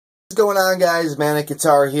going on, guys?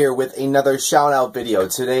 ManicGuitar here with another shout out video.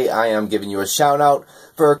 Today I am giving you a shout out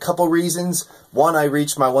for a couple reasons. One, I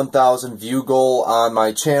reached my 1,000 view goal on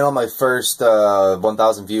my channel, my first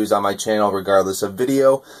 1,000 views on my channel regardless of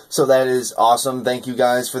video. So that is awesome. Thank you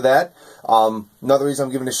guys for that. Another reason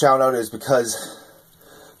I'm giving a shout out is because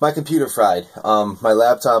my computer fried. My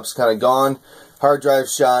laptop's kind of gone. Hard drive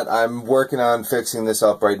shot. I'm working on fixing this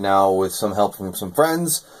up right now with some help from some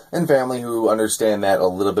friends and family who understand that a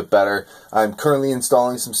little bit better. I'm currently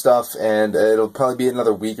installing some stuff, and it'll probably be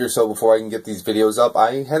another week or so before I can get these videos up.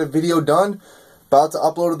 I had a video done, about to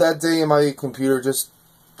upload it that day, and my computer just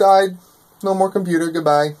died. No more computer,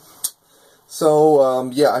 goodbye. So,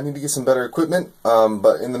 yeah, I need to get some better equipment,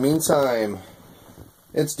 but in the meantime,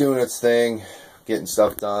 it's doing its thing. Getting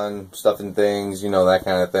stuff done, stuffing things, you know, that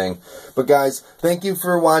kind of thing. But guys, thank you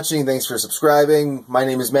for watching. Thanks for subscribing. My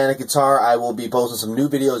name is ManicGuitar. I will be posting some new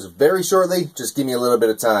videos very shortly. Just give me a little bit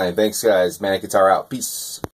of time. Thanks, guys. ManicGuitar out. Peace.